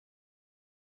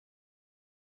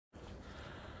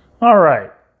All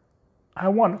right. I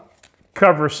want to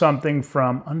cover something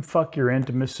from Unfuck Your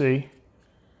Intimacy.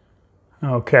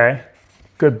 Okay.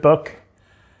 Good book.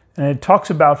 And it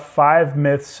talks about 5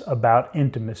 myths about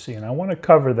intimacy. And I want to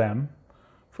cover them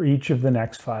for each of the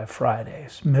next 5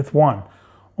 Fridays. Myth 1.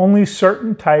 Only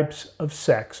certain types of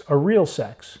sex are real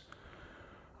sex.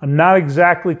 I'm not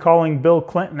exactly calling Bill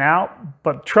Clinton out,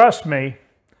 but trust me,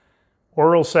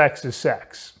 oral sex is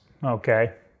sex.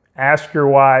 Okay? Ask your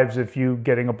wives if you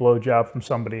getting a blowjob from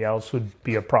somebody else would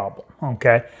be a problem.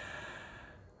 Okay?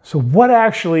 So what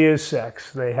actually is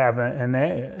sex?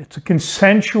 It's a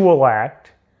consensual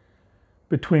act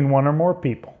between one or more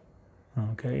people,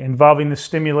 okay, involving the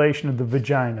stimulation of the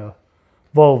vagina,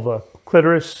 vulva,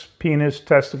 clitoris, penis,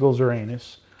 testicles, or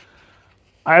anus.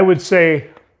 I would say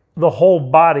the whole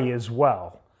body as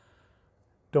well.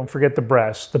 Don't forget the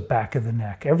breasts, the back of the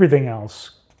neck, everything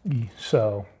else.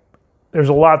 So there's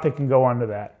a lot that can go under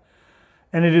that.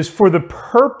 And it is for the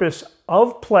purpose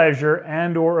of pleasure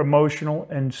and or emotional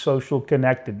and social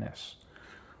connectedness.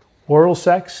 Oral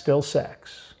sex, still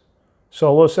sex.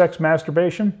 Solo sex,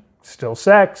 masturbation, still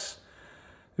sex.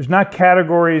 There's not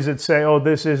categories that say, oh,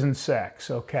 this isn't sex,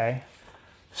 okay?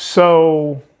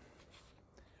 So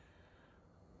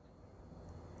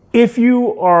if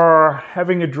you are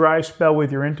having a dry spell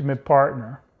with your intimate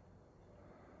partner,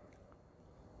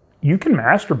 you can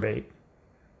masturbate.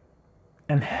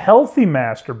 And healthy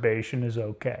masturbation is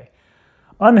okay.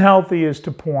 Unhealthy is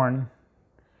to porn.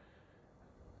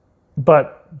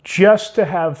 But just to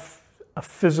have a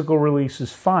physical release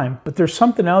is fine. But there's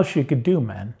something else you could do,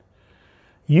 man.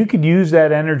 You could use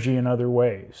that energy in other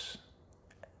ways.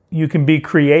 You can be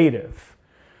creative.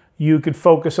 You could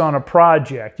focus on a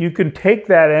project. You can take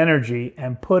that energy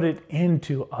and put it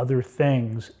into other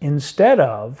things instead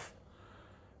of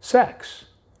sex.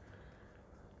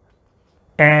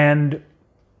 And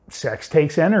sex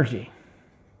takes energy.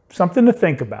 Something to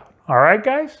think about. All right,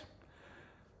 guys?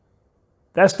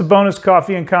 That's the bonus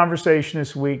coffee and conversation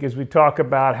this week as we talk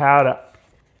about how to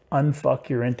unfuck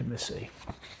your intimacy.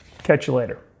 Catch you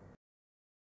later.